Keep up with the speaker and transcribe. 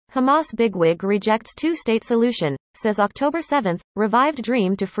Hamas bigwig rejects two-state solution, says October 7, revived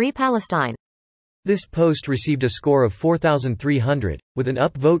dream to free Palestine. This post received a score of 4,300, with an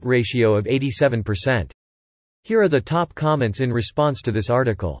upvote ratio of 87%. Here are the top comments in response to this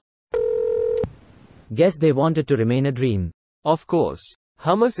article. Guess they want it to remain a dream. Of course.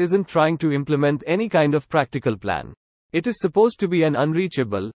 Hamas isn't trying to implement any kind of practical plan. It is supposed to be an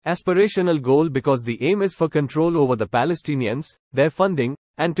unreachable, aspirational goal because the aim is for control over the Palestinians, their funding,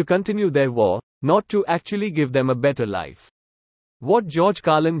 and to continue their war, not to actually give them a better life. What George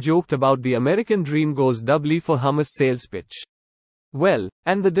Carlin joked about the American dream goes doubly for Hamas' sales pitch. Well,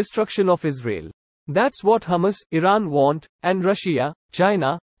 and the destruction of Israel. That's what Hamas, Iran want, and Russia,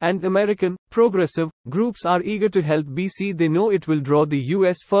 China, and American, progressive, groups are eager to help BC. They know it will draw the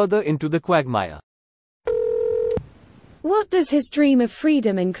US further into the quagmire. What does his dream of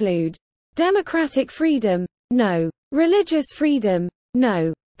freedom include? Democratic freedom? No. Religious freedom?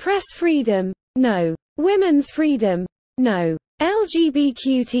 No. Press freedom? No. Women's freedom? No.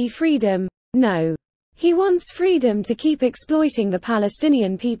 LGBTQ freedom? No. He wants freedom to keep exploiting the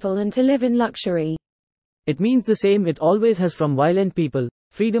Palestinian people and to live in luxury. It means the same it always has from violent people.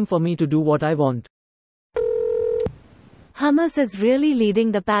 Freedom for me to do what I want. Hamas is really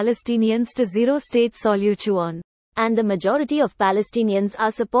leading the Palestinians to zero-state solution. And the majority of Palestinians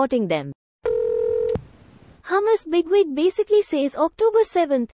are supporting them. Hamas bigwig basically says October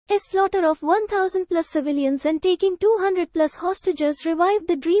 7th, a slaughter of 1,000 plus civilians and taking 200 plus hostages revived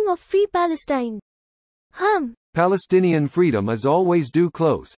the dream of free Palestine. Palestinian freedom is always due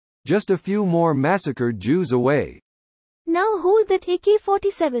close. Just a few more massacred Jews away. Now hold that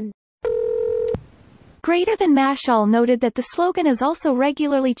AK-47. Greater than Mashal noted that the slogan is also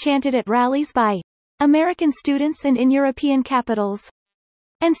regularly chanted at rallies by American students and in European capitals,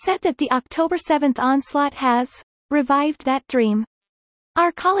 and said that the October 7th onslaught has revived that dream.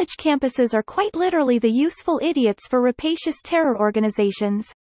 Our college campuses are quite literally the useful idiots for rapacious terror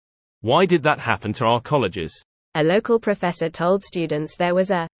organizations. Why did that happen to our colleges? A local professor told students there was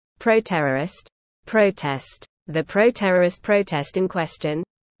a pro-terrorist protest. The pro-terrorist protest in question,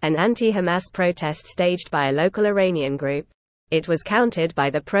 an anti-Hamas protest staged by a local Iranian group. It was countered by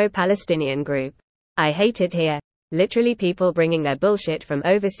the pro-Palestinian group. I hate it here. Literally people bringing their bullshit from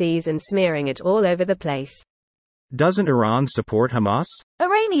overseas and smearing it all over the place. Doesn't Iran support Hamas?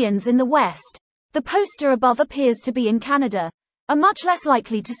 Iranians in the West, the poster above appears to be in Canada, are much less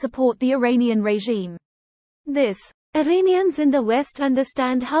likely to support the Iranian regime. Iranians in the West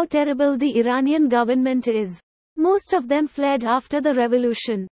understand how terrible the Iranian government is. Most of them fled after the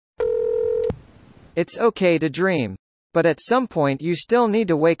revolution. It's okay to dream. But at some point you still need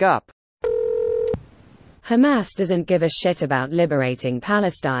to wake up. Hamas doesn't give a shit about liberating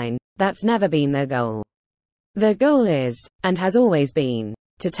Palestine. That's never been their goal. Their goal is, and has always been,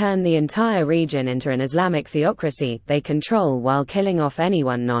 to turn the entire region into an Islamic theocracy they control while killing off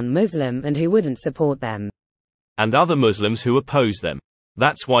anyone non-Muslim and who wouldn't support them. And other Muslims who oppose them.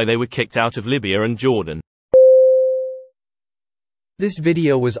 That's why they were kicked out of Libya and Jordan. This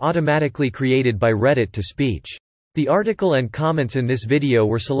video was automatically created by Reddit to speech. The article and comments in this video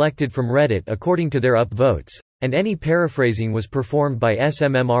were selected from Reddit according to their upvotes, and any paraphrasing was performed by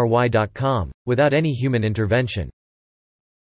smmry.com, without any human intervention.